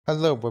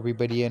Hello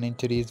everybody, and in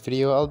today's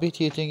video I'll be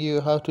teaching you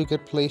how to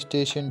get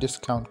PlayStation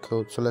discount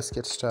code. So let's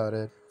get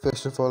started.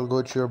 First of all,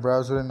 go to your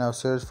browser and now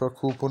search for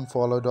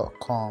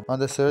couponfollow.com. On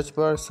the search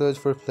bar, search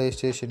for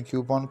PlayStation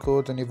coupon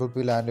codes and you will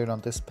be landed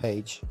on this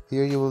page.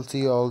 Here you will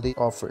see all the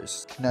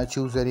offers. Now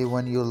choose any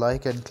one you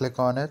like and click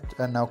on it,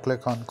 and now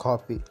click on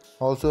copy.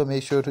 Also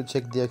make sure to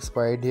check the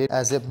expiry date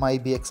as it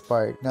might be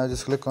expired. Now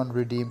just click on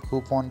redeem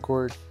coupon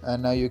code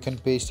and now you can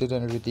paste it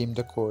and redeem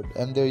the code.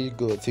 And there you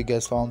go. If you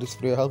guys found this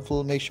video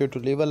helpful, make sure to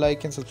leave a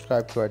like and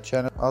subscribe to our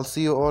channel. I'll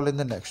see you all in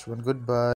the next one. Goodbye.